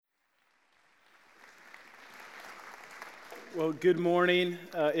Well, good morning.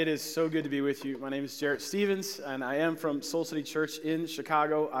 It is so good to be with you. My name is Jarrett Stevens, and I am from Soul City Church in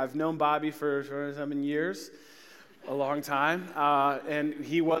Chicago. I've known Bobby for 7 years, a long time, and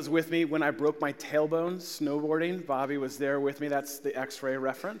he was with me when I broke my tailbone snowboarding. Bobby was there with me. That's the X-ray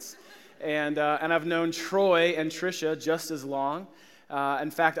reference. And I've known Troy and Trisha just as long.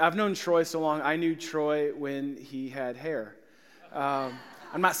 In fact, I've known Troy so long, I knew Troy when he had hair.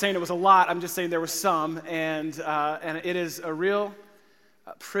 I'm not saying it was a lot, I'm just saying there was some, and it is a real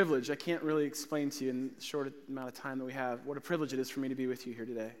privilege. I can't really explain to you in the short amount of time that we have what a privilege it is for me to be with you here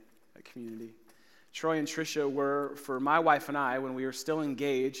today at Community. Troy and Trisha were, for my wife and I, when we were still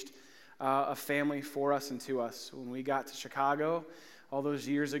engaged, a family for us and to us. When we got to Chicago all those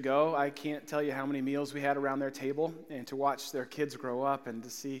years ago, I can't tell you how many meals we had around their table, and to watch their kids grow up and to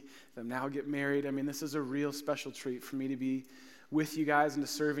see them now get married. I mean, this is a real special treat for me to be with you guys and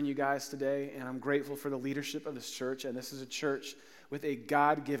to serving you guys today, and I'm grateful for the leadership of this church, and this is a church with a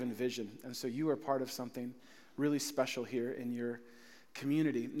God-given vision, and so you are part of something really special here in your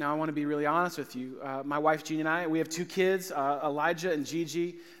community. Now, I want to be really honest with you. My wife, Jeannie, and I, we have 2 kids, Elijah and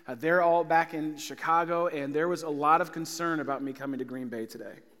Gigi. They're all back in Chicago, and there was a lot of concern about me coming to Green Bay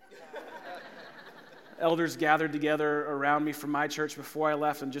today. Elders gathered together around me from my church before I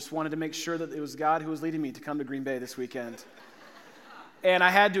left and just wanted to make sure that it was God who was leading me to come to Green Bay this weekend. And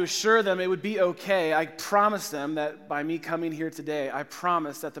I had to assure them it would be okay. I promised them that by me coming here today, I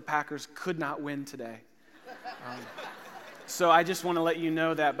promised that the Packers could not win today. So I just want to let you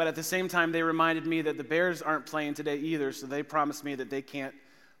know that. But at the same time, they reminded me that the Bears aren't playing today either, so they promised me that they can't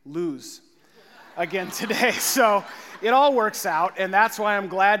lose again today. So it all works out, and that's why I'm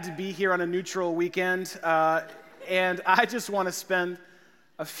glad to be here on a neutral weekend. And I just want to spend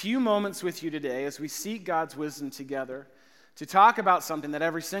a few moments with you today as we seek God's wisdom together to talk about something that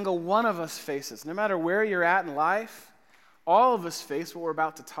every single one of us faces. No matter where you're at in life, all of us face what we're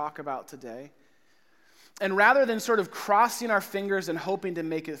about to talk about today. And rather than sort of crossing our fingers and hoping to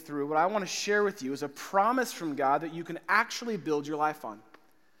make it through, what I want to share with you is a promise from God that you can actually build your life on.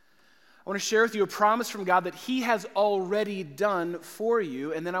 I want to share with you a promise from God that He has already done for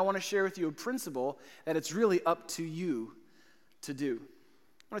you, and then I want to share with you a principle that it's really up to you to do.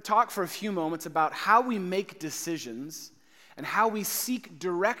 I want to talk for a few moments about how we make decisions and how we seek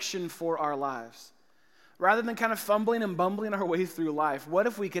direction for our lives. Rather than kind of fumbling and bumbling our way through life, what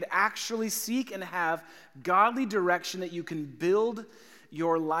if we could actually seek and have godly direction that you can build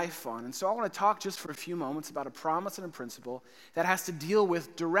your life on? And so I want to talk just for a few moments about a promise and a principle that has to deal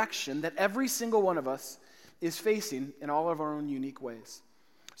with direction that every single one of us is facing in all of our own unique ways.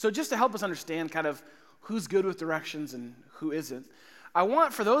 So just to help us understand kind of who's good with directions and who isn't, I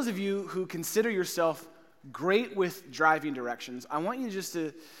want for those of you who consider yourself great with driving directions, I want you to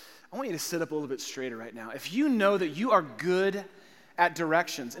sit up a little bit straighter right now. If you know that you are good at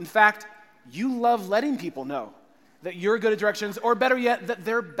directions, in fact, you love letting people know that you're good at directions, or better yet, that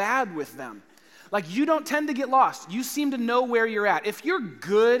they're bad with them. Like, you don't tend to get lost. You seem to know where you're at. If you're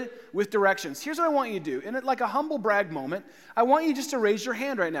good with directions, here's what I want you to do. In like a humble brag moment, I want you just to raise your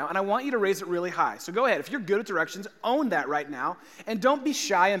hand right now, and I want you to raise it really high. So go ahead. If you're good at directions, own that right now, and don't be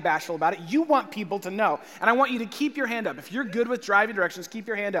shy and bashful about it. You want people to know, and I want you to keep your hand up. If you're good with driving directions, keep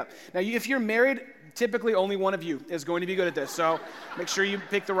your hand up. Now, if you're married, typically only one of you is going to be good at this, so make sure you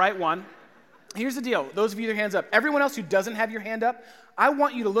pick the right one. Here's the deal. Those of you with your hands up, everyone else who doesn't have your hand up, I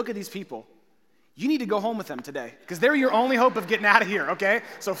want you to look at these people. You need to go home with them today because they're your only hope of getting out of here, okay?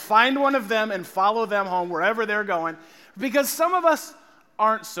 So find one of them and follow them home wherever they're going, because some of us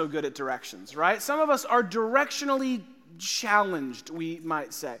aren't so good at directions, right? Some of us are directionally challenged, we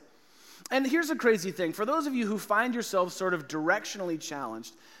might say. And here's the crazy thing. For those of you who find yourselves sort of directionally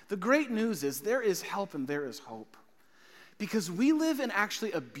challenged, the great news is there is help and there is hope. Because we live in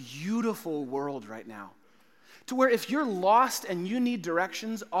actually a beautiful world right now, to where if you're lost and you need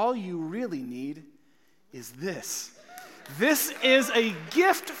directions, all you really need is this. This is a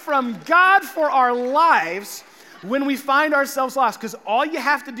gift from God for our lives when we find ourselves lost, because all you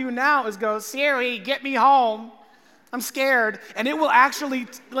have to do now is go, Siri, get me home. I'm scared, and it will actually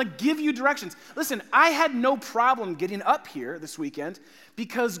give you directions. Listen, I had no problem getting up here this weekend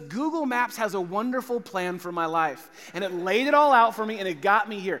because Google Maps has a wonderful plan for my life, and it laid it all out for me, and it got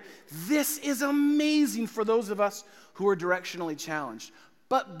me here. This is amazing for those of us who are directionally challenged.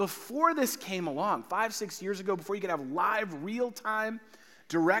 But before this came along, 5-6 years ago, before you could have live, real-time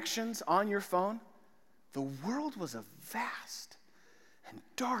directions on your phone, the world was a vast and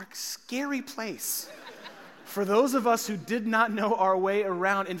dark, scary place for those of us who did not know our way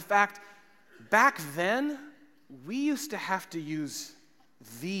around. In fact, back then, we used to have to use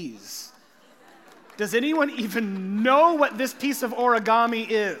these Does anyone even know what this piece of origami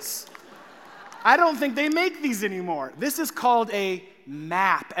is? I don't think they make these anymore. This is called a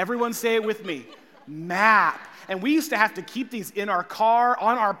map. Everyone say it with me. Map. And we used to have to keep these in our car,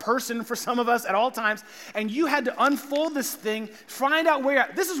 on our person for some of us at all times. And you had to unfold this thing, find out where you're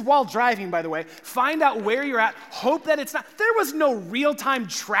at. This is while driving, by the way. Find out where you're at. Hope that it's not. There was no real-time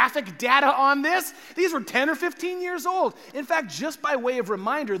traffic data on this. These were 10 or 15 years old. In fact, just by way of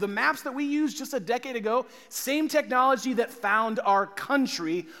reminder, the maps that we used just a decade ago, same technology that found our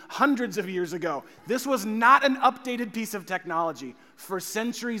country hundreds of years ago. This was not an updated piece of technology for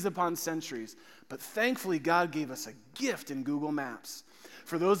centuries upon centuries. But thankfully, God gave us a gift in Google Maps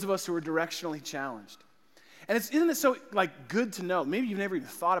for those of us who are directionally challenged. And isn't it so good to know? Maybe you've never even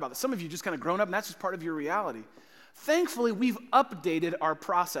thought about this. Some of you just kind of grown up, and that's just part of your reality. Thankfully, we've updated our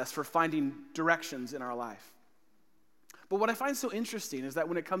process for finding directions in our life. But what I find so interesting is that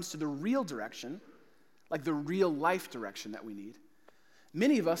when it comes to the real direction, like the real life direction that we need,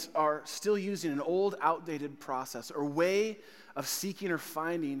 many of us are still using an old, outdated process or way of seeking or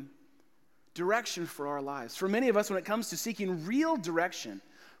finding direction for our lives. For many of us, when it comes to seeking real direction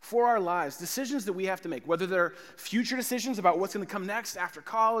for our lives, decisions that we have to make, whether they're future decisions about what's going to come next after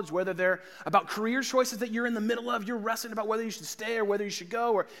college, whether they're about career choices that you're in the middle of, you're wrestling about whether you should stay or whether you should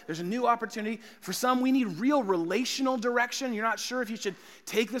go, or there's a new opportunity. For some, we need real relational direction. You're not sure if you should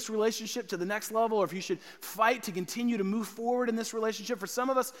take this relationship to the next level or if you should fight to continue to move forward in this relationship. For some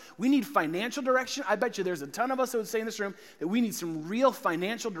of us, we need financial direction. I bet you there's a ton of us that would say in this room that we need some real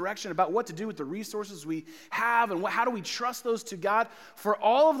financial direction about what to do with the resources we have and how do we trust those to God. For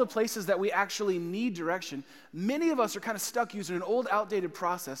all of the places that we actually need direction, many of us are kind of stuck using an old, outdated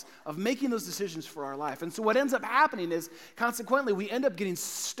process of making those decisions for our life. And so what ends up happening is, consequently, we end up getting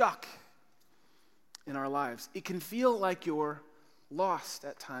stuck in our lives. It can feel like you're lost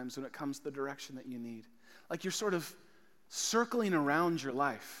at times when it comes to the direction that you need. Like you're sort of circling around your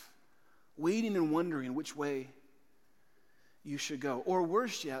life, waiting and wondering which way you should go. Or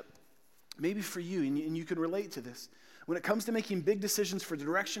worse yet, maybe for you, and you can relate to this, when it comes to making big decisions for the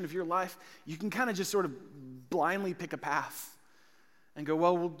direction of your life, you can kind of just sort of blindly pick a path and go,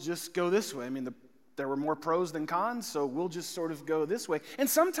 well, we'll just go this way. I mean, there were more pros than cons, so we'll just sort of go this way. And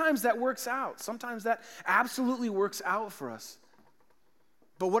sometimes that works out. Sometimes that absolutely works out for us.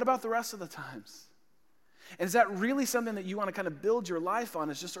 But what about the rest of the times? And is that really something that you want to kind of build your life on,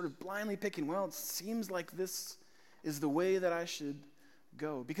 is just sort of blindly picking, well, it seems like this is the way that I should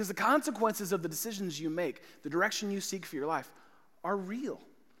go? Because the consequences of the decisions you make, the direction you seek for your life, are real.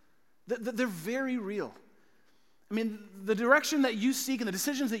 They're very real. I mean, the direction that you seek and the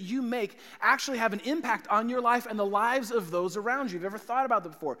decisions that you make actually have an impact on your life and the lives of those around you. You've ever thought about that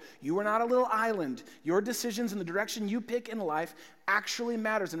before? You are not a little island. Your decisions and the direction you pick in life actually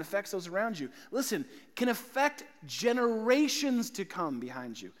matters and affects those around you. Listen, can affect generations to come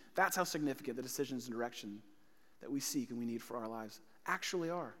behind you. That's how significant the decisions and direction that we seek and we need for our lives actually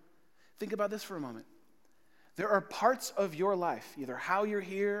are. Think about this for a moment. There are parts of your life, either how you're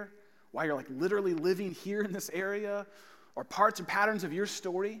here, why you're literally living here in this area, or parts and patterns of your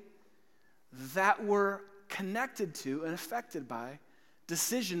story that were connected to and affected by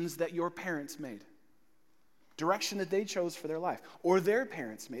decisions that your parents made. Direction that they chose for their life, or their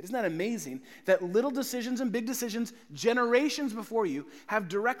parents made. Isn't that amazing that little decisions and big decisions generations before you have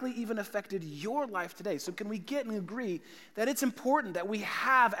directly even affected your life today? So can we get and agree that it's important that we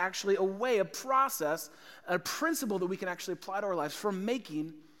have actually a way, a process, a principle that we can actually apply to our lives for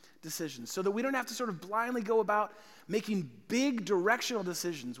making decisions, so that we don't have to sort of blindly go about making big directional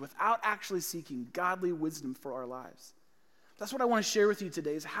decisions without actually seeking godly wisdom for our lives. That's what I want to share with you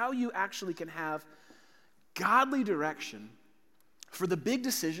today, is how you actually can have godly direction for the big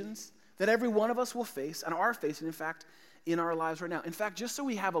decisions that every one of us will face and are facing, in fact, in our lives right now. In fact, just so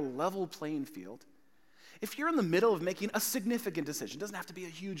we have a level playing field, if you're in the middle of making a significant decision, it doesn't have to be a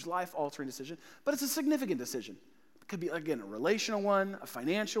huge life-altering decision, but it's a significant decision. It could be, again, a relational one, a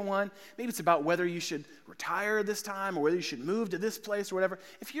financial one. Maybe it's about whether you should retire this time or whether you should move to this place or whatever.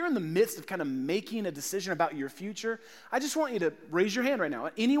 If you're in the midst of kind of making a decision about your future, I just want you to raise your hand right now.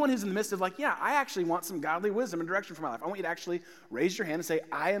 Anyone who's in the midst of I actually want some godly wisdom and direction for my life, I want you to actually raise your hand and say,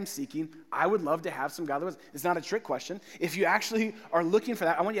 I am seeking, I would love to have some godly wisdom. It's not a trick question. If you actually are looking for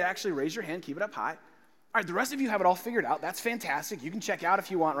that, I want you to actually raise your hand, keep it up high. All right, the rest of you have it all figured out. That's fantastic. You can check out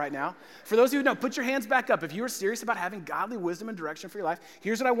if you want right now. For those of you who know, put your hands back up. If you are serious about having godly wisdom and direction for your life,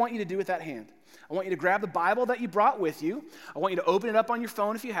 here's what I want you to do with that hand. I want you to grab the Bible that you brought with you. I want you to open it up on your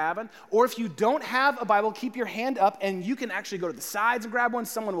phone if you haven't. Or if you don't have a Bible, keep your hand up and you can actually go to the sides and grab one.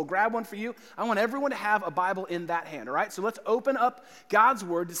 Someone will grab one for you. I want everyone to have a Bible in that hand, all right? So let's open up God's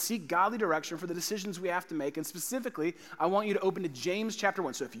Word to seek godly direction for the decisions we have to make. And specifically, I want you to open to James chapter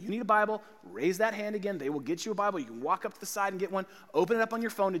 1. So if you need a Bible, raise that hand again. They will get you a Bible. You can walk up to the side and get one. Open it up on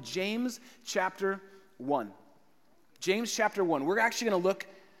your phone to James chapter 1. James chapter 1. We're actually going to look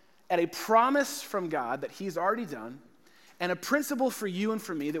at a promise from God that he's already done and a principle for you and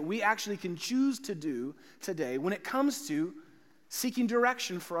for me that we actually can choose to do today when it comes to seeking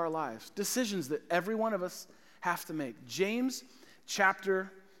direction for our lives, decisions that every one of us have to make. James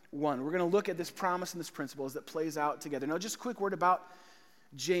chapter 1. We're going to look at this promise and this principle as it plays out together. Now, just a quick word about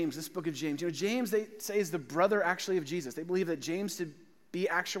James, this book of James. You know, James, they say, is the brother actually of Jesus. They believe that James to be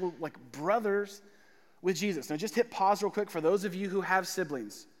actual, like, brothers with Jesus. Now, just hit pause real quick for those of you who have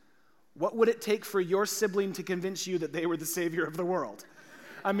siblings. What would it take for your sibling to convince you that they were the Savior of the world?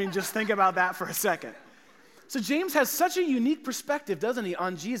 I mean, just think about that for a second. So James has such a unique perspective, doesn't he,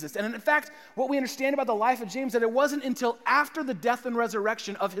 on Jesus? And in fact, what we understand about the life of James, that it wasn't until after the death and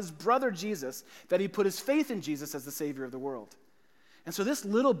resurrection of his brother Jesus that he put his faith in Jesus as the Savior of the world. And so this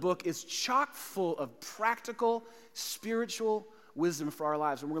little book is chock full of practical, spiritual wisdom for our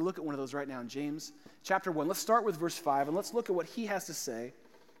lives. And we're going to look at one of those right now in James chapter 1. Let's start with verse 5, and let's look at what he has to say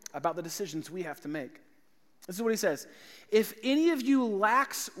about the decisions we have to make. This is what he says. If any of you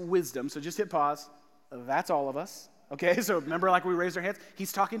lacks wisdom, so just hit pause. That's all of us. Okay, so remember, like we raised our hands?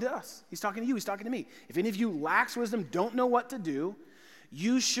 He's talking to us. He's talking to you. He's talking to me. If any of you lacks wisdom, don't know what to do,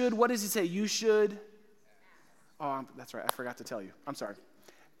 you should, what does he say? You should, that's right, I forgot to tell you. I'm sorry.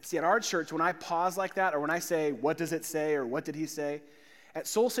 See, at our church, when I pause like that, or when I say, what does it say, or what did he say? At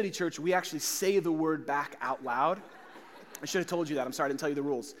Soul City Church, we actually say the word back out loud. I should have told you that. I'm sorry, I didn't tell you the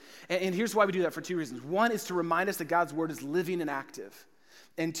rules. And here's why we do that for two reasons. One is to remind us that God's word is living and active.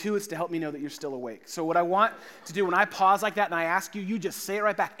 And two, it's to help me know that you're still awake. So what I want to do when I pause like that and I ask you, you just say it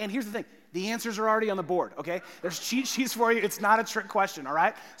right back. And here's the thing. The answers are already on the board, okay? There's cheat sheets for you. It's not a trick question, all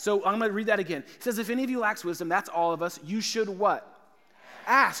right? So I'm going to read that again. It says, if any of you lacks wisdom, that's all of us, you should what?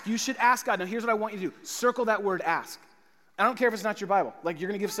 Ask. You should ask God. Now here's what I want you to do. Circle that word ask. I don't care if it's not your Bible. Like, you're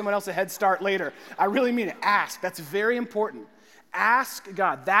going to give someone else a head start later. I really mean it. Ask. That's very important. Ask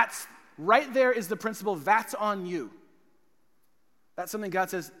God. That's right there is the principle. That's on you. That's something God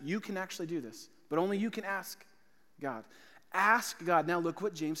says, you can actually do this, but only you can ask God. Ask God. Now look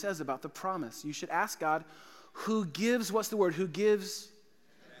what James says about the promise. You should ask God who gives, what's the word? Who gives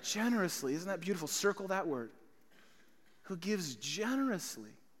generously. Isn't that beautiful? Circle that word. Who gives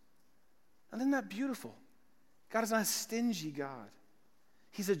generously. And isn't that beautiful? God is not a stingy God.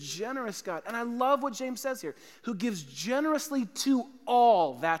 He's a generous God. And I love what James says here. Who gives generously to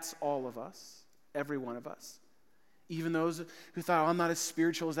all. That's all of us. Every one of us. Even those who thought, I'm not as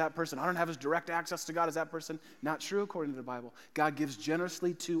spiritual as that person. I don't have as direct access to God as that person. Not true according to the Bible. God gives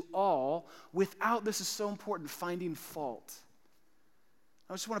generously to all without, this is so important, finding fault.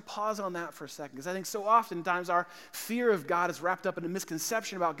 I just want to pause on that for a second because I think so oftentimes our fear of God is wrapped up in a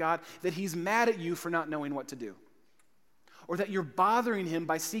misconception about God that he's mad at you for not knowing what to do. Or that you're bothering him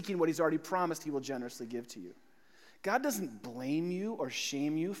by seeking what he's already promised he will generously give to you. God doesn't blame you or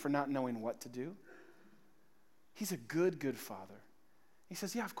shame you for not knowing what to do. He's a good, good father. He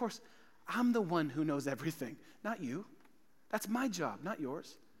says, yeah, of course, I'm the one who knows everything, not you. That's my job, not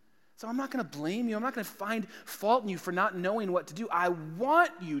yours. So I'm not going to blame you. I'm not going to find fault in you for not knowing what to do. I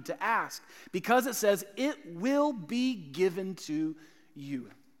want you to ask because it says it will be given to you.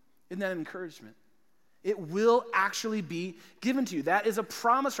 Isn't that an encouragement? It will actually be given to you. That is a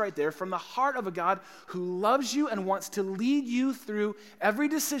promise right there from the heart of a God who loves you and wants to lead you through every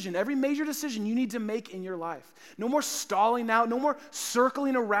decision, every major decision you need to make in your life. No more stalling out, no more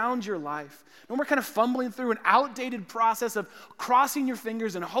circling around your life, no more kind of fumbling through an outdated process of crossing your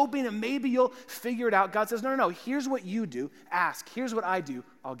fingers and hoping that maybe you'll figure it out. God says, no, here's what you do. Ask. Here's what I do.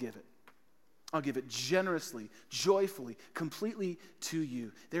 I'll give it. I'll give it generously, joyfully, completely to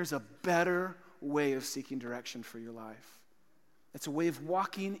you. There's a better way of seeking direction for your life. It's a way of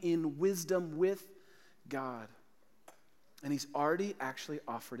walking in wisdom with God. And he's already actually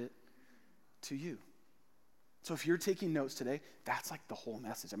offered it to you. So if you're taking notes today, that's like the whole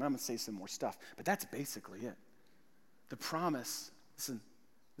message. I'm going to say some more stuff, but that's basically it. The promise, listen,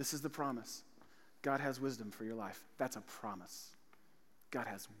 this is the promise. God has wisdom for your life. That's a promise. God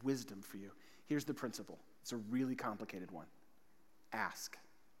has wisdom for you. Here's the principle. It's a really complicated one. Ask.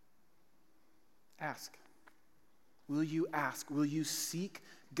 Ask. Will you ask? Will you seek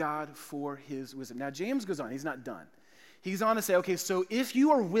God for his wisdom? Now, James goes on. He's not done. He's on to say, okay, so if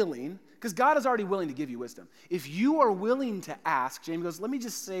you are willing, because God is already willing to give you wisdom. If you are willing to ask, James goes, let me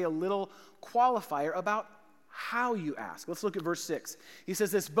just say a little qualifier about how you ask. Let's look at verse 6. He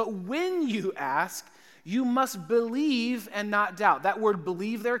says this, but when you ask, you must believe and not doubt. That word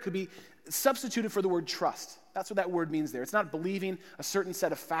believe there could be substituted for the word trust. That's what that word means there. It's not believing a certain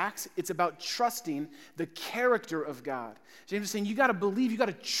set of facts. It's about trusting the character of God. James is saying you got to believe, you got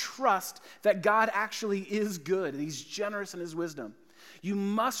to trust that God actually is good and he's generous in his wisdom. You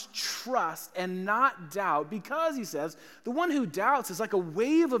must trust and not doubt because, he says, the one who doubts is like a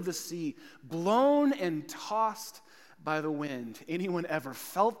wave of the sea blown and tossed by the wind. Anyone ever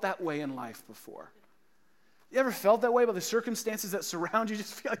felt that way in life before? You ever felt that way about the circumstances that surround you? You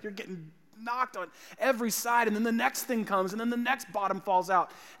just feel like you're getting knocked on every side, and then the next thing comes, and then the next bottom falls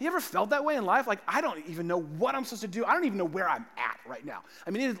out. You ever felt that way in life? Like, I don't even know what I'm supposed to do. I don't even know where I'm at right now. I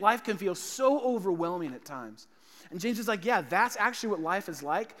mean, life can feel so overwhelming at times. And James is like, yeah, that's actually what life is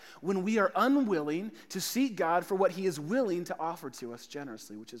like when we are unwilling to seek God for what he is willing to offer to us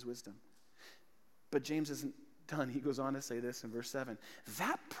generously, which is wisdom. But James isn't done. He goes on to say this in verse 7.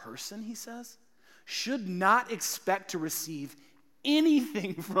 That person, he says, should not expect to receive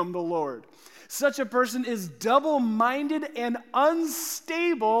anything from the Lord. Such a person is double-minded and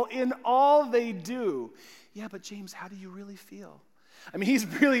unstable in all they do. Yeah, but James, how do you really feel? I mean,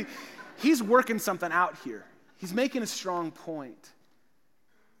 he's working something out here. He's making a strong point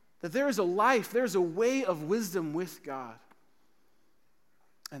that there is a life, there's a way of wisdom with God.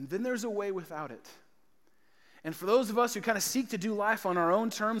 And then there's a way without it. And for those of us who kind of seek to do life on our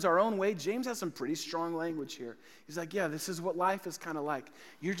own terms, our own way, James has some pretty strong language here. He's like, yeah, this is what life is kind of like.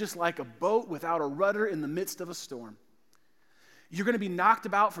 You're just like a boat without a rudder in the midst of a storm. You're going to be knocked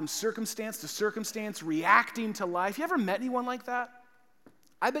about from circumstance to circumstance, reacting to life. You ever met anyone like that?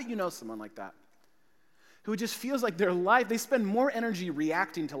 I bet you know someone like that, who just feels like their life, they spend more energy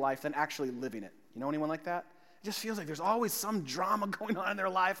reacting to life than actually living it. You know anyone like that? It just feels like there's always some drama going on in their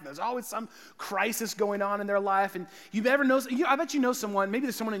life, and there's always some crisis going on in their life. And you ever know, I bet you know someone, maybe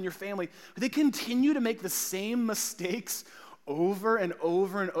there's someone in your family, who they continue to make the same mistakes over and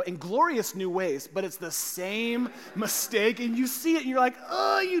over and over in glorious new ways, but it's the same mistake, and you see it, and you're like,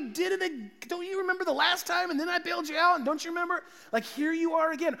 oh, you did it again. Don't you remember the last time, and then I bailed you out, and don't you remember? Like, here you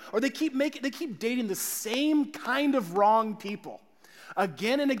are again. Or they keep dating the same kind of wrong people.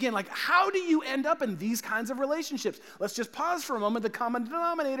 Again and again, like, how do you end up in these kinds of relationships? Let's just pause for a moment. The common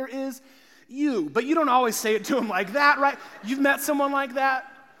denominator is you, but you don't always say it to them like that, right? You've met someone like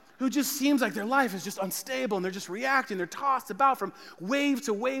that who just seems like their life is just unstable and they're just reacting. They're tossed about from wave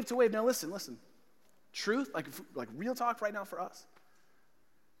to wave to wave. Now listen. Truth, like real talk right now for us.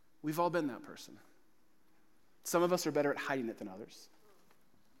 We've all been that person. Some of us are better at hiding it than others.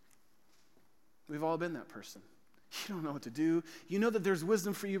 We've all been that person. You don't know what to do. You know that there's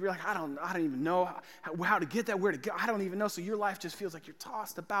wisdom for you. You're like, I don't even know how to get that, where to go. I don't even know. So your life just feels like you're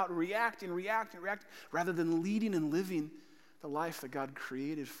tossed about, reacting, rather than leading and living the life that God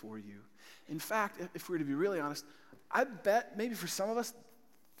created for you. In fact, if we were to be really honest, I bet maybe for some of us,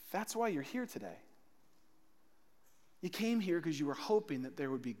 that's why you're here today. You came here because you were hoping that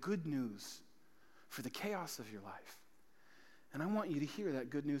there would be good news for the chaos of your life. And I want you to hear that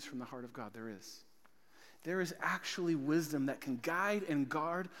good news from the heart of God. There is. There is actually wisdom that can guide and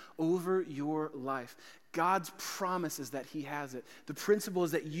guard over your life. God's promise is that he has it. The principle is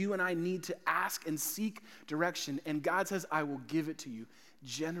that you and I need to ask and seek direction. And God says, I will give it to you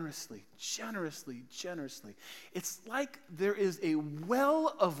generously. It's like there is a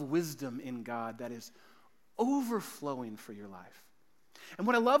well of wisdom in God that is overflowing for your life. And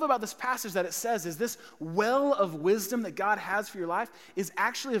what I love about this passage that it says is this well of wisdom that God has for your life is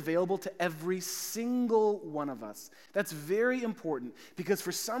actually available to every single one of us. That's very important because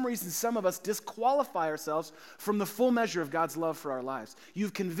for some reason, some of us disqualify ourselves from the full measure of God's love for our lives.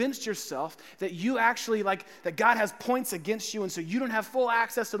 You've convinced yourself that you actually that God has points against you, and so you don't have full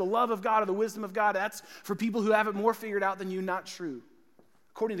access to the love of God or the wisdom of God. That's for people who have it more figured out than you. Not true.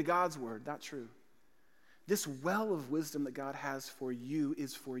 According to God's word, not true. This well of wisdom that God has for you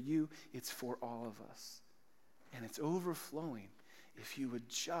is for you. It's for all of us. And it's overflowing if you would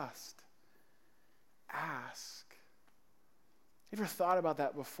just ask. You ever thought about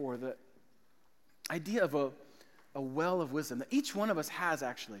that before? The idea of a well of wisdom, that each one of us has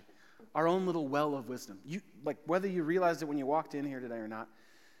actually our own little well of wisdom. You, whether you realized it when you walked in here today or not,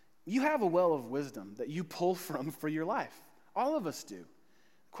 you have a well of wisdom that you pull from for your life. All of us do.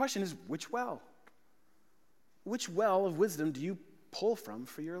 The question is, which well? Which well of wisdom do you pull from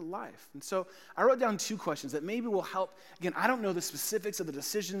for your life. And so I wrote down 2 questions that maybe will help. Again, I don't know the specifics of the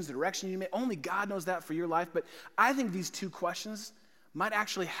decisions, the direction you make. Only God knows that for your life. But I think these 2 questions might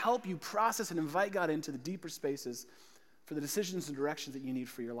actually help you process and invite God into the deeper spaces for the decisions and directions that you need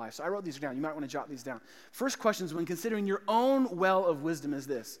for your life. So I wrote these down. You might want to jot these down. First question is, when considering your own well of wisdom, is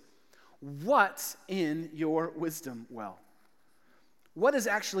this: what's in your wisdom well? What is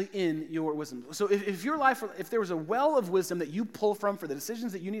actually in your wisdom? So if your life, if there was a well of wisdom that you pull from for the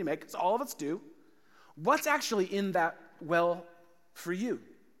decisions that you need to make, because all of us do, what's actually in that well for you?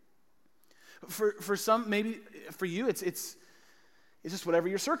 For some, maybe for you, it's just whatever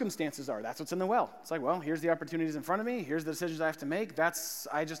your circumstances are. That's what's in the well. It's like, well, here's the opportunities in front of me. Here's the decisions I have to make.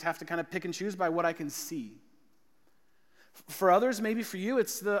 I just have to kind of pick and choose by what I can see. For others, maybe for you,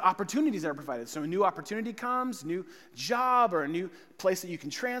 it's the opportunities that are provided. So a new opportunity comes, new job, or a new place that you can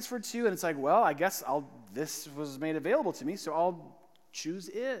transfer to, and it's like, well, I guess this was made available to me, so I'll choose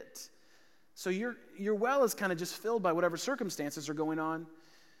it. So your well is kind of just filled by whatever circumstances are going on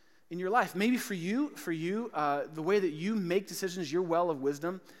in your life. Maybe for you, the way that you make decisions, your well of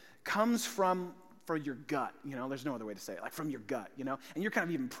wisdom, comes from your gut. There's no other way to say it, like from your gut, and you're kind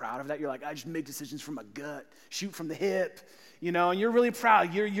of even proud of that. You're like, I just make decisions from my gut, shoot from the hip, and you're really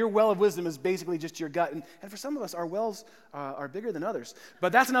proud. Your well of wisdom is basically just your gut. And for some of us, our wells are bigger than others.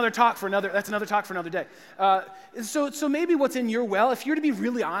 But that's another talk for another day. So maybe what's in your well, if you're to be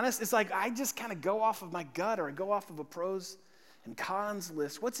really honest, it's like, I just kind of go off of my gut, or I go off of a pros and cons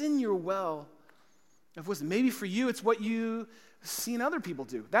list. What's in your well of wisdom? Maybe for you, it's what you've seen other people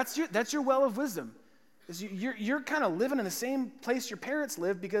do. That's your well of wisdom. Is you're kind of living in the same place your parents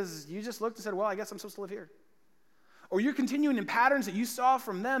lived because you just looked and said, well, I guess I'm supposed to live here. Or you're continuing in patterns that you saw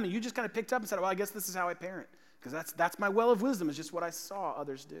from them and you just kind of picked up and said, well, I guess this is how I parent. Because that's my well of wisdom, is just what I saw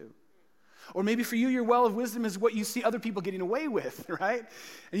others do. Or maybe for you, your well of wisdom is what you see other people getting away with, right?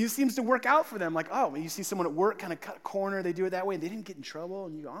 And it seems to work out for them. Like, oh, you see someone at work kind of cut a corner, they do it that way, and they didn't get in trouble.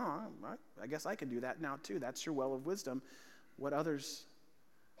 And you go, oh, I guess I can do that now too. That's your well of wisdom, what others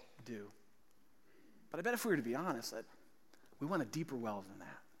do. But I bet if we were to be honest, that we want a deeper well than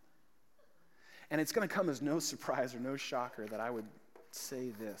that. And it's going to come as no surprise or no shocker that I would say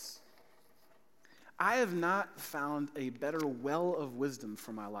this. I have not found a better well of wisdom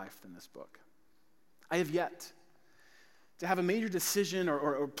for my life than this book. I have yet to have a major decision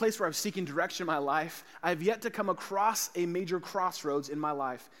or a place where I was seeking direction in my life. I have yet to come across a major crossroads in my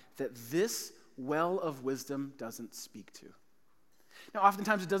life that this well of wisdom doesn't speak to. Now,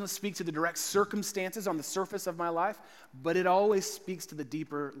 oftentimes it doesn't speak to the direct circumstances on the surface of my life, but it always speaks to the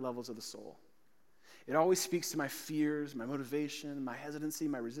deeper levels of the soul. It always speaks to my fears, my motivation, my hesitancy,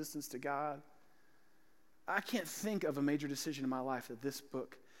 my resistance to God. I can't think of a major decision in my life that this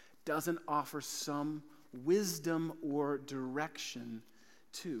book doesn't offer some wisdom or direction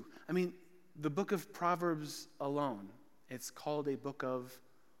to. I mean, the book of Proverbs alone, it's called a book of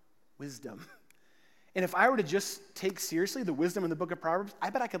wisdom. And if I were to just take seriously the wisdom in the book of Proverbs, I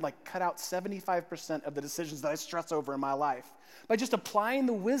bet I could cut out 75% of the decisions that I stress over in my life by just applying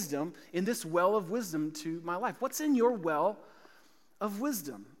the wisdom in this well of wisdom to my life. What's in your well of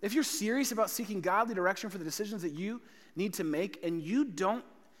wisdom? If you're serious about seeking godly direction for the decisions that you need to make and you don't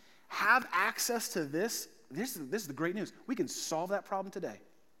have access to this is the great news. We can solve that problem today.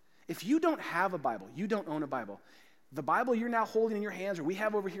 If you don't have a Bible, you don't own a Bible, the Bible you're now holding in your hands or we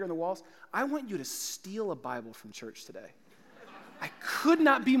have over here on the walls, I want you to steal a Bible from church today. I could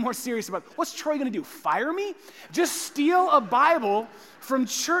not be more serious about it. What's Troy going to do, fire me? Just steal a Bible from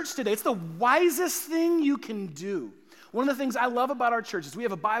church today. It's the wisest thing you can do. One of the things I love about our church is we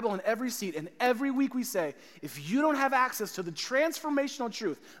have a Bible in every seat, and every week we say, if you don't have access to the transformational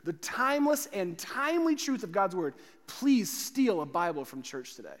truth, the timeless and timely truth of God's word, please steal a Bible from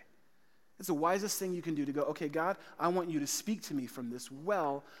church today. It's the wisest thing you can do to go, okay, God, I want you to speak to me from this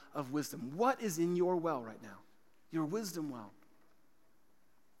well of wisdom. What is in your well right now? Your wisdom well.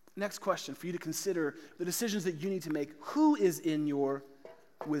 Next question for you to consider the decisions that you need to make. Who is in your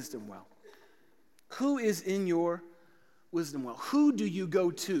wisdom well? Who is in your wisdom well? Who do you go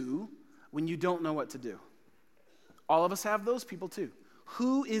to when you don't know what to do? All of us have those people too.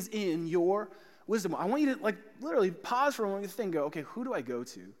 Who is in your wisdom well? I want you to literally pause for a moment and think, go, okay, who do I go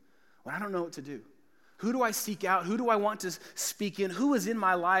to when I don't know what to do? Who do I seek out? Who do I want to speak in? Who is in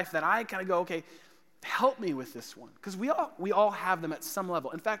my life that I kind of go, okay, help me with this one? Because we all have them at some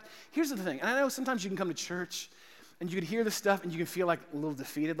level. In fact, here's the thing, and I know sometimes you can come to church and you can hear this stuff and you can feel a little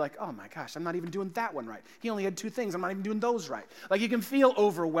defeated, oh my gosh, I'm not even doing that one right. He only had 2 things, I'm not even doing those right. You can feel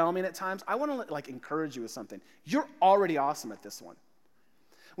overwhelming at times. I want to encourage you with something. You're already awesome at this one.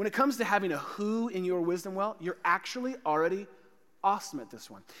 When it comes to having a who in your wisdom well, you're actually already awesome at this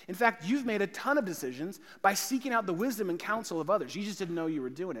one. In fact, you've made a ton of decisions by seeking out the wisdom and counsel of others. You just didn't know you were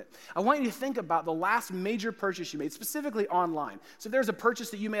doing it. I want you to think about the last major purchase you made, specifically online. So if there's a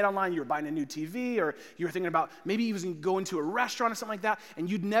purchase that you made online, you were buying a new TV, or you were thinking about maybe even going to a restaurant or something like that, and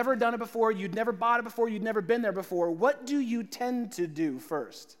you'd never done it before, you'd never bought it before, you'd never been there before, what do you tend to do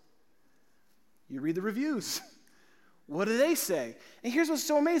first? You read the reviews. What do they say? And here's what's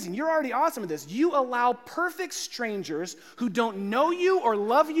so amazing. You're already awesome at this. You allow perfect strangers who don't know you or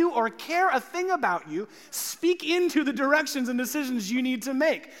love you or care a thing about you speak into the directions and decisions you need to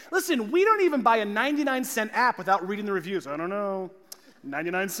make. Listen, we don't even buy a 99-cent app without reading the reviews. I don't know,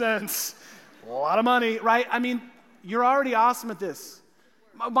 99 cents, a lot of money, right? I mean, you're already awesome at this.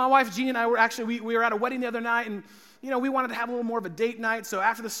 My wife, Jean, and I were actually, we were at a wedding the other night, and we wanted to have a little more of a date night, so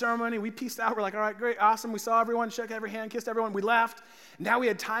after the ceremony, we pieced out. We're like, all right, great, awesome. We saw everyone, shook every hand, kissed everyone. We left. Now we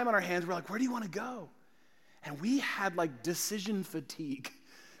had time on our hands. We're like, where do you want to go? And we had like decision fatigue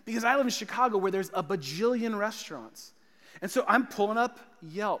because I live in Chicago where there's a bajillion restaurants. And so I'm pulling up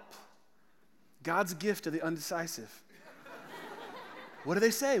Yelp, God's gift to the undecisive. What do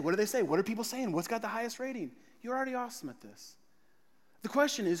they say? What do they say? What are people saying? What's got the highest rating? You're already awesome at this. The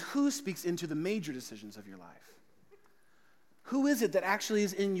question is, who speaks into the major decisions of your life? Who is it that actually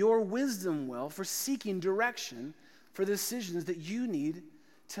is in your wisdom well for seeking direction for the decisions that you need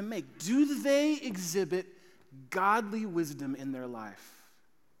to make? Do they exhibit godly wisdom in their life?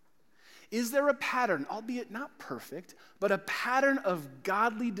 Is there a pattern, albeit not perfect, but a pattern of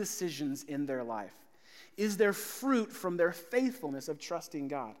godly decisions in their life? Is there fruit from their faithfulness of trusting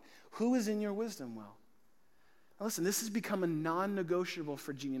God? Who is in your wisdom well? Now listen, this has become a non-negotiable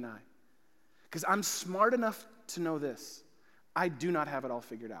for Jeannie and I, because I'm smart enough to know this. I do not have it all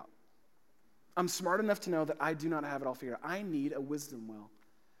figured out. I'm smart enough to know that I do not have it all figured out. I need a wisdom well.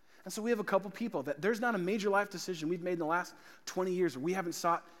 And so we have a couple people that there's not a major life decision we've made in the last 20 years where we haven't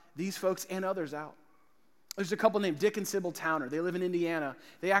sought these folks and others out. There's a couple named Dick and Sybil Towner. They live in Indiana.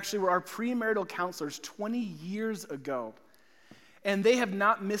 They actually were our premarital counselors 20 years ago. And they have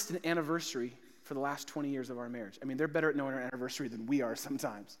not missed an anniversary for the last 20 years of our marriage. I mean, they're better at knowing our anniversary than we are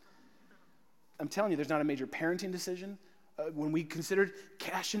sometimes. I'm telling you, there's not a major parenting decision. When we considered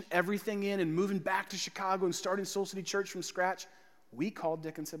cashing everything in and moving back to Chicago and starting Soul City Church from scratch, we called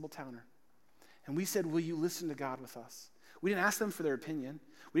Dick and Sybil Towner. And we said, will you listen to God with us? We didn't ask them for their opinion.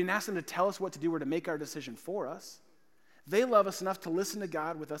 We didn't ask them to tell us what to do or to make our decision for us. They love us enough to listen to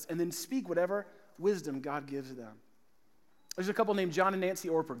God with us and then speak whatever wisdom God gives them. There's a couple named John and Nancy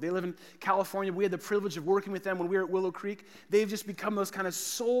Ortberg. They live in California. We had the privilege of working with them when we were at Willow Creek. They've just become those kind of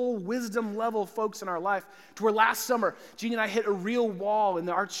soul wisdom level folks in our life to where last summer, Jeannie and I hit a real wall in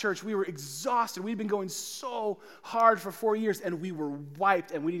our church. We were exhausted. We'd been going so hard for 4 years, and we were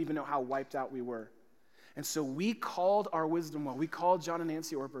wiped, and we didn't even know how wiped out we were. And so we called our wisdom well. We called John and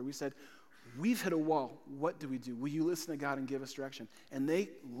Nancy Ortberg. We said, we've hit a wall. What do we do? Will you listen to God and give us direction? And they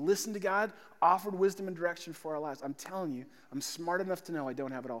listened to God, offered wisdom and direction for our lives. I'm telling you, I'm smart enough to know I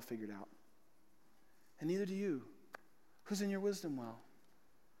don't have it all figured out. And neither do you. Who's in your wisdom well?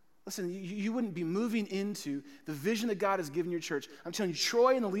 Listen, you wouldn't be moving into the vision that God has given your church. I'm telling you,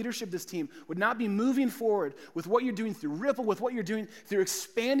 Troy and the leadership of this team would not be moving forward with what you're doing through Ripple, with what you're doing through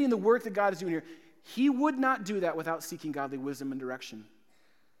expanding the work that God is doing here. He would not do that without seeking godly wisdom and direction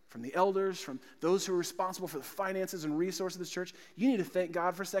from the elders, from those who are responsible for the finances and resources of this church. You need to thank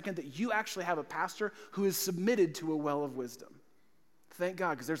God for a second that you actually have a pastor who is submitted to a well of wisdom. Thank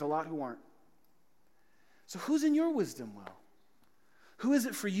God, because there's a lot who aren't. So who's in your wisdom well? Who is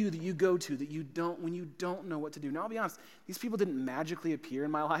it for you that you go to that you don't, when you don't know what to do? Now, I'll be honest, these people didn't magically appear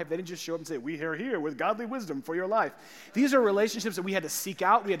in my life. They didn't just show up and say, we are here with godly wisdom for your life. These are relationships that we had to seek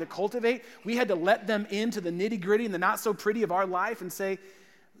out, we had to cultivate. We had to let them into the nitty-gritty and the not-so-pretty of our life and say,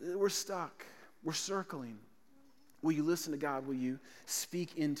 we're stuck. We're circling. Will you listen to God? Will you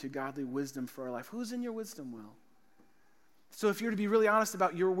speak into godly wisdom for our life? Who's in your wisdom well? So if you're to be really honest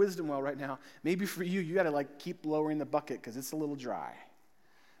about your wisdom well right now, maybe for you, you got to keep lowering the bucket because it's a little dry.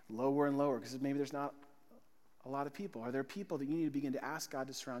 Lower and lower because maybe there's not a lot of people. Are there people that you need to begin to ask God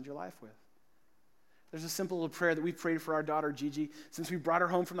to surround your life with? There's a simple little prayer that we've prayed for our daughter, Gigi. Since we brought her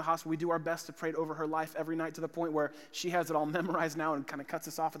home from the hospital, we do our best to pray over her life every night to the point where she has it all memorized now and kind of cuts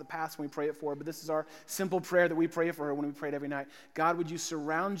us off at the pass when we pray it for her. But this is our simple prayer that we pray for her when we pray it every night. God, would you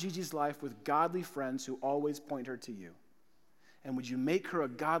surround Gigi's life with godly friends who always point her to you? And would you make her a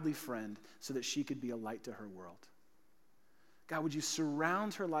godly friend so that she could be a light to her world? God, would you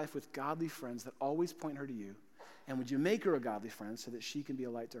surround her life with godly friends that always point her to you? And would you make her a godly friend so that she can be a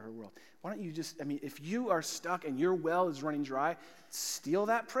light to her world? Why don't you just, if you are stuck and your well is running dry, steal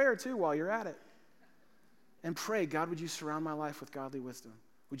that prayer too while you're at it. and pray, God, would you surround my life with godly wisdom?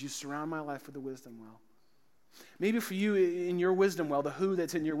 Would you surround my life with the wisdom well? Maybe for you, in your wisdom well, the who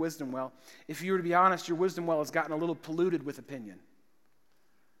that's in your wisdom well, if you were to be honest, your wisdom well has gotten a little polluted with opinion.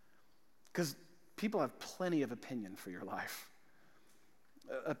 Because people have plenty of opinion for your life.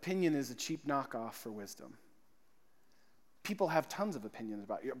 Opinion is a cheap knockoff for wisdom. People have tons of opinions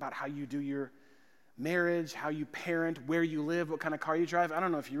about how you do your marriage, how you parent, where you live, what kind of car you drive. I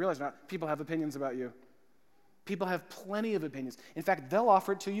don't know if you realize or not, people have opinions about you. People have plenty of opinions. In fact, they'll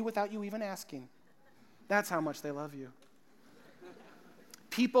offer it to you without you even asking. That's how much they love you.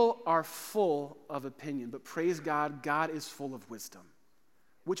 People are full of opinion, but praise God, God is full of wisdom.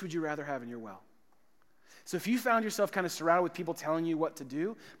 Which would you rather have in your well? So if you found yourself kind of surrounded with people telling you what to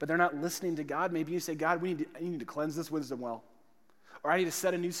do, but they're not listening to God, maybe you say, God, I need to cleanse this wisdom well. Or I need to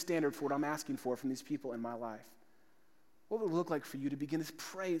set a new standard for what I'm asking for from these people in my life. What would it look like for you to begin to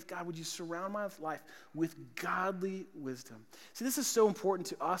pray? God, would you surround my life with godly wisdom? See, this is so important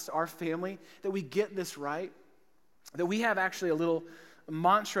to us, our family, that we get this right, that we have actually a little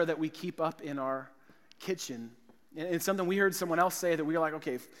mantra that we keep up in our kitchen. And it's something we heard someone else say that we were like,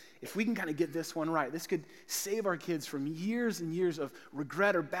 okay, if we can kind of get this one right, this could save our kids from years and years of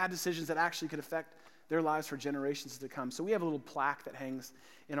regret or bad decisions that actually could affect their lives for generations to come. So we have a little plaque that hangs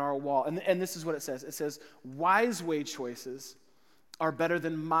in our wall. And this is what it says. It says, wise way choices are better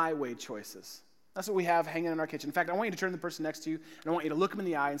than my way choices. That's what we have hanging in our kitchen. In fact, I want you to turn to the person next to you, and I want you to look them in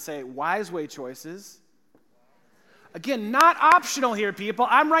the eye and say, wise way choices. Again, not optional here, people.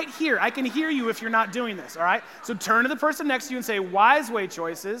 I'm right here. I can hear you if you're not doing this, all right? So turn to the person next to you and say, wise way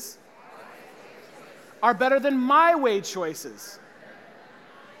choices are better than my way choices.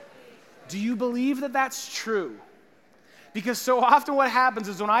 Do you believe that that's true? Because so often what happens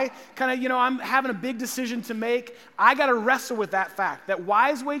is when I kind of, I'm having a big decision to make, I got to wrestle with that fact that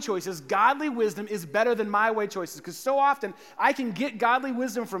wise way choices, godly wisdom is better than my way choices. Because so often I can get godly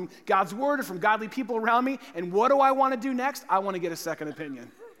wisdom from God's word or from godly people around me, and what do I want to do next? I want to get a second opinion.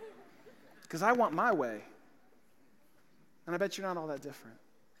 Because I want my way. And I bet you're not all that different.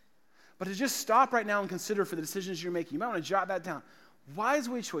 But to just stop right now and consider for the decisions you're making, you might want to jot that down. Wise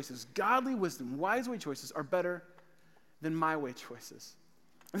way choices, godly wisdom, wise way choices are better than my way choices.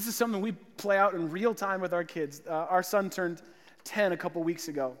 This is something we play out in real time with our kids. Our son turned 10 a couple weeks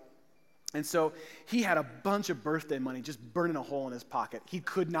ago. And so he had a bunch of birthday money just burning a hole in his pocket. He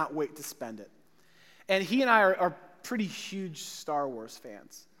could not wait to spend it. And he and I are pretty huge Star Wars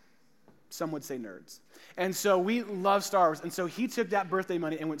fans. Some would say nerds. And so we love Star Wars. And so he took that birthday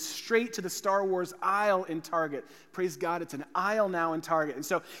money and went straight to the Star Wars aisle in Target. Praise God, it's an aisle now in Target. And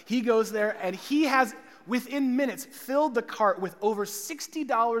so he goes there and he has, within minutes, filled the cart with over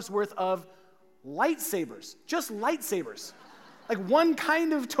 $60 worth of lightsabers. Just lightsabers. Like one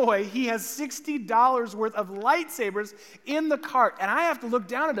kind of toy, he has $60 worth of lightsabers in the cart. And I have to look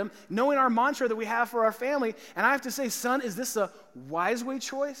down at him, knowing our mantra that we have for our family, and I have to say, son, is this a wise way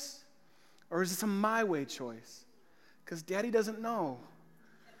choice? Or is this a my way choice? Because Daddy doesn't know.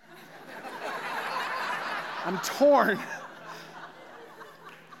 I'm torn.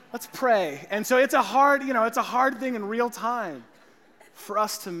 Let's pray. And so it's a hard thing in real time for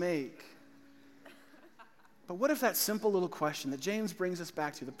us to make. But what if that simple little question that James brings us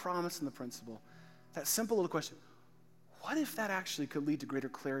back to, the promise and the principle, that simple little question, what if that actually could lead to greater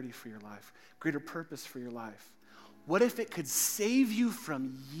clarity for your life, greater purpose for your life? What if it could save you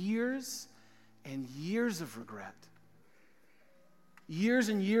from years and years of regret? Years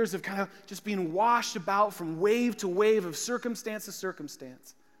and years of kind of just being washed about from wave to wave of circumstance to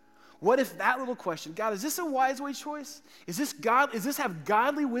circumstance. What if that little question, God, is this a wise way choice? Is this have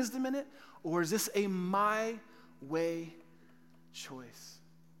godly wisdom in it? Or is this a my way choice?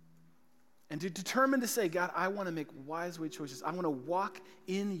 And to determine to say, God, I want to make wise way choices. I want to walk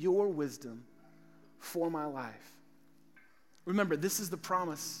in your wisdom for my life. Remember, this is the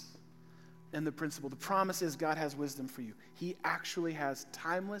promise and the principle. The promise is God has wisdom for you. He actually has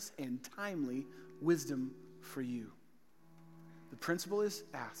timeless and timely wisdom for you. The principle is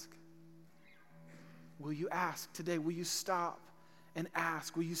ask. Will you ask today? Will you stop and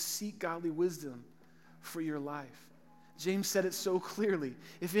ask? Will you seek godly wisdom for your life? James said it so clearly.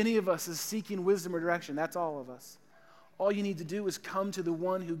 If any of us is seeking wisdom or direction, that's all of us. All you need to do is come to the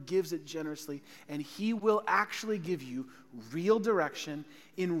one who gives it generously, and he will actually give you real direction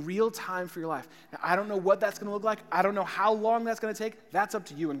in real time for your life. Now, I don't know what that's going to look like. I don't know how long that's going to take. That's up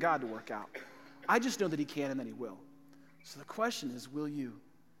to you and God to work out. I just know that he can and that he will. So the question is, will you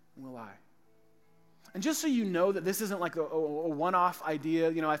and will I? And just so you know that this isn't like a one-off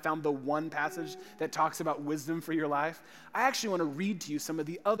idea, I found the one passage that talks about wisdom for your life. I actually want to read to you some of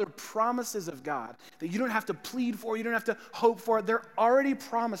the other promises of God that you don't have to plead for, you don't have to hope for. They're already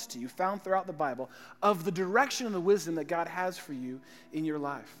promised to you, found throughout the Bible, of the direction and the wisdom that God has for you in your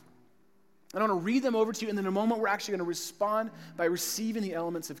life. And I want to read them over to you, and in a moment we're actually going to respond by receiving the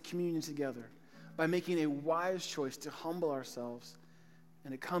elements of communion together, by making a wise choice to humble ourselves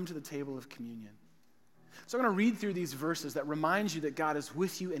and to come to the table of communion. So I'm going to read through these verses that remind you that God is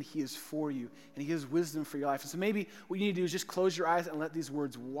with you and he is for you and he has wisdom for your life. And so maybe what you need to do is just close your eyes and let these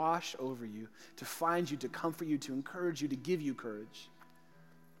words wash over you to find you, to comfort you, to encourage you, to give you courage.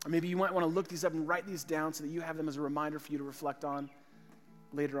 Or maybe you might want to look these up and write these down so that you have them as a reminder for you to reflect on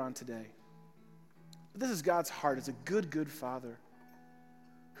later on today. But this is God's heart as a good, good Father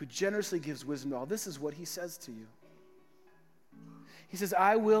who generously gives wisdom to all. This is what he says to you. He says,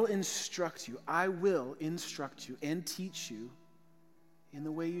 I will instruct you and teach you in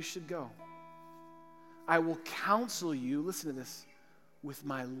the way you should go. I will counsel you, listen to this, with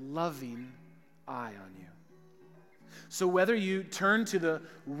my loving eye on you. So whether you turn to the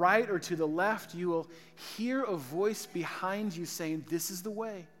right or to the left, you will hear a voice behind you saying, this is the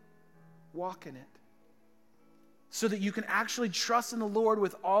way, walk in it. So that you can actually trust in the Lord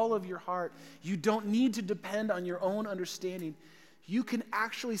with all of your heart. You don't need to depend on your own understanding. You can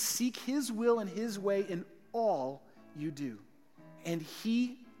actually seek his will and his way in all you do. And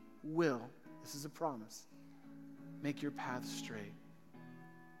he will, this is a promise, make your path straight.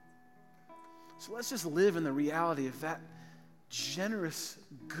 So let's just live in the reality of that generous,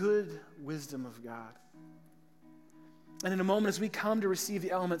 good wisdom of God. And in a moment, as we come to receive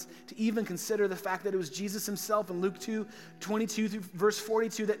the elements, to even consider the fact that it was Jesus himself in Luke 2:22 through verse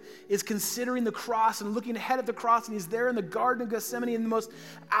 42 that is considering the cross and looking ahead at the cross, and he's there in the Garden of Gethsemane in the most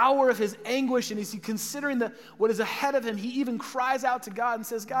hour of his anguish, and he's considering what is ahead of him. He even cries out to God and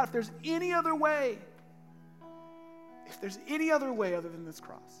says, God, if there's any other way other than this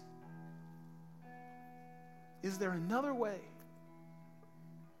cross, is there another way?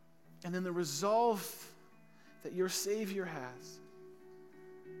 And then the resolve that your Savior has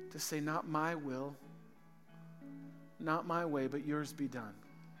to say, not my will, not my way, but yours be done.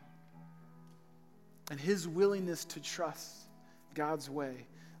 And his willingness to trust God's way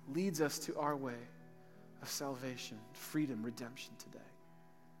leads us to our way of salvation, freedom, redemption today.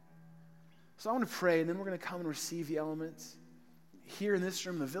 So I want to pray, and then we're going to come and receive the elements. Here in this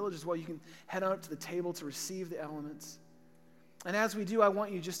room, the village as well, you can head out to the table to receive the elements. And as we do, I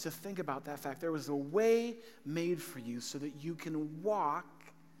want you just to think about that fact. There was a way made for you so that you can walk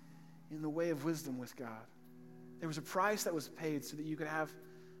in the way of wisdom with God. There was a price that was paid so that you could have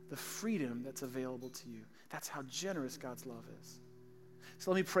the freedom that's available to you. That's how generous God's love is.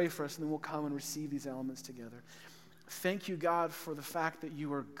 So let me pray for us, and then we'll come and receive these elements together. Thank you, God, for the fact that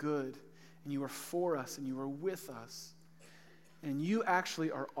you are good, and you are for us, and you are with us. And you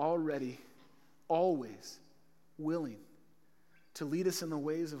actually are already, always willing to lead us in the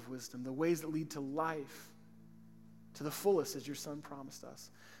ways of wisdom, the ways that lead to life, to the fullest as your Son promised us.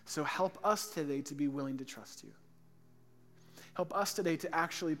 So help us today to be willing to trust you. Help us today to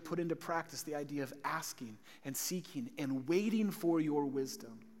actually put into practice the idea of asking and seeking and waiting for your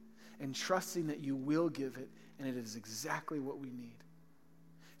wisdom and trusting that you will give it, and it is exactly what we need.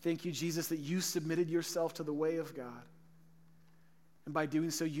 Thank you, Jesus, that you submitted yourself to the way of God. And by doing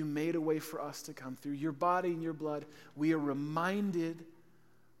so, you made a way for us to come through your body and your blood. We are reminded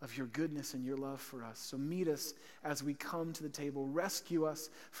of your goodness and your love for us. So meet us as we come to the table. Rescue us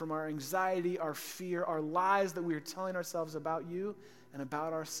from our anxiety, our fear, our lies that we are telling ourselves about you and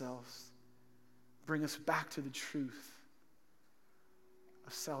about ourselves. Bring us back to the truth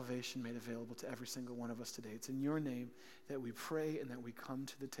of salvation made available to every single one of us today. It's in your name that we pray and that we come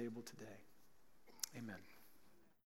to the table today. Amen.